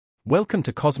Welcome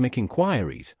to Cosmic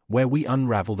Inquiries, where we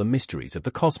unravel the mysteries of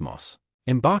the cosmos,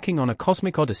 embarking on a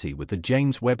cosmic odyssey with the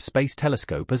James Webb Space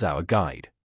Telescope as our guide.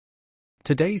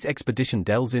 Today's expedition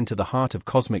delves into the heart of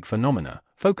cosmic phenomena,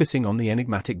 focusing on the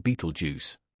enigmatic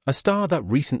Betelgeuse, a star that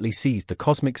recently seized the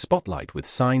cosmic spotlight with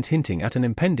signs hinting at an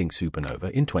impending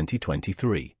supernova in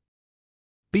 2023.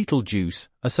 Betelgeuse,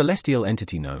 a celestial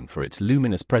entity known for its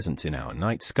luminous presence in our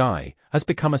night sky, has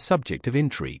become a subject of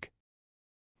intrigue.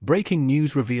 Breaking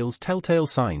news reveals telltale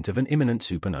signs of an imminent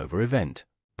supernova event,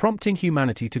 prompting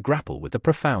humanity to grapple with the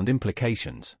profound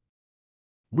implications.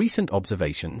 Recent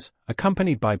observations,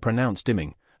 accompanied by pronounced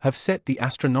dimming, have set the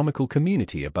astronomical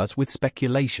community abuzz with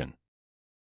speculation.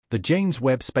 The James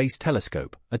Webb Space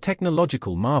Telescope, a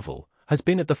technological marvel, has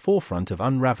been at the forefront of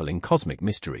unraveling cosmic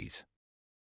mysteries.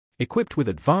 Equipped with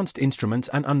advanced instruments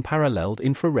and unparalleled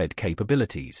infrared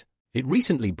capabilities, it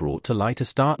recently brought to light a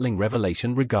startling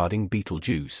revelation regarding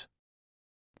Betelgeuse.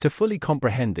 To fully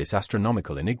comprehend this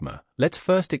astronomical enigma, let's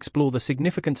first explore the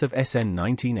significance of SN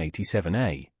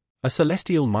 1987A, a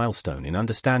celestial milestone in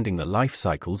understanding the life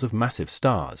cycles of massive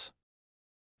stars.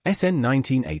 SN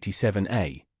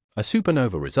 1987A, a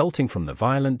supernova resulting from the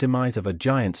violent demise of a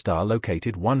giant star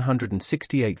located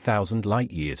 168,000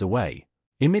 light-years away,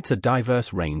 emits a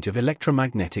diverse range of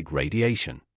electromagnetic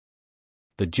radiation.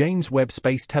 The James Webb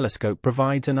Space Telescope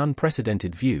provides an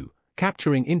unprecedented view,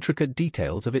 capturing intricate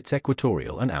details of its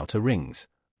equatorial and outer rings,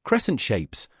 crescent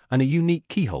shapes, and a unique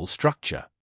keyhole structure.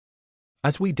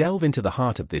 As we delve into the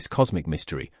heart of this cosmic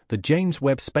mystery, the James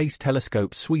Webb Space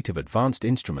Telescope's suite of advanced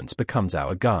instruments becomes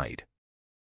our guide.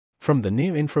 From the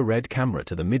near-infrared camera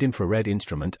to the mid-infrared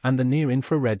instrument and the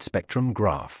near-infrared spectrum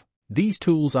graph, these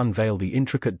tools unveil the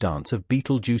intricate dance of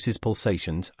Betelgeuse's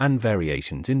pulsations and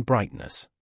variations in brightness.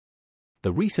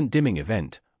 The recent dimming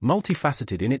event,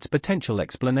 multifaceted in its potential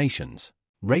explanations,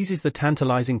 raises the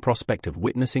tantalizing prospect of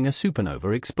witnessing a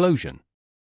supernova explosion.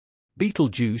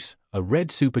 Betelgeuse, a red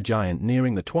supergiant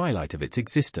nearing the twilight of its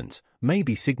existence, may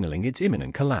be signaling its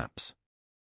imminent collapse.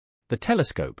 The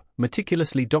telescope,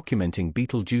 meticulously documenting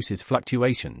Betelgeuse's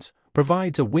fluctuations,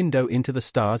 provides a window into the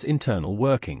star's internal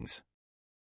workings.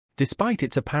 Despite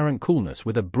its apparent coolness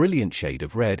with a brilliant shade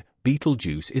of red,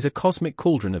 Betelgeuse is a cosmic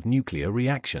cauldron of nuclear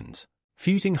reactions,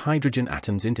 fusing hydrogen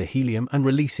atoms into helium and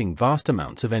releasing vast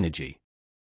amounts of energy.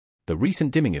 The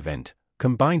recent dimming event,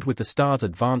 combined with the star's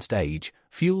advanced age,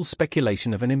 fuels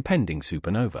speculation of an impending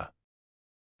supernova.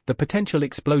 The potential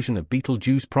explosion of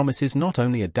Betelgeuse promises not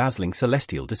only a dazzling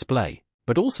celestial display,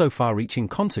 but also far-reaching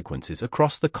consequences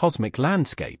across the cosmic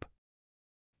landscape.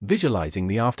 Visualizing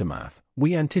the aftermath,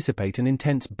 we anticipate an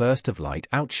intense burst of light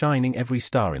outshining every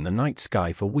star in the night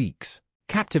sky for weeks,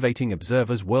 captivating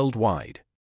observers worldwide.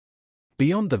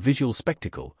 Beyond the visual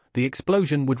spectacle, the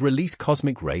explosion would release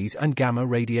cosmic rays and gamma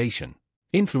radiation,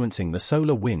 influencing the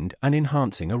solar wind and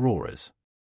enhancing auroras.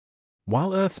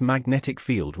 While Earth's magnetic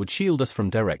field would shield us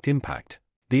from direct impact,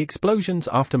 the explosion's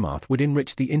aftermath would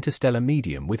enrich the interstellar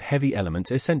medium with heavy elements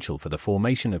essential for the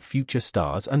formation of future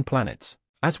stars and planets.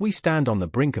 As we stand on the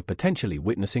brink of potentially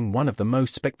witnessing one of the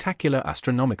most spectacular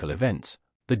astronomical events,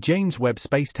 the James Webb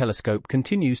Space Telescope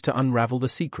continues to unravel the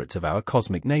secrets of our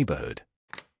cosmic neighborhood.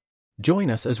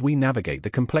 Join us as we navigate the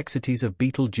complexities of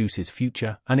Betelgeuse's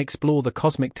future and explore the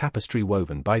cosmic tapestry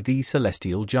woven by these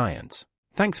celestial giants.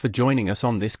 Thanks for joining us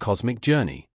on this cosmic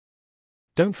journey.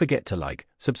 Don't forget to like,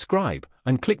 subscribe,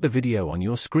 and click the video on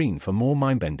your screen for more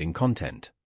mind-bending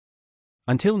content.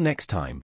 Until next time,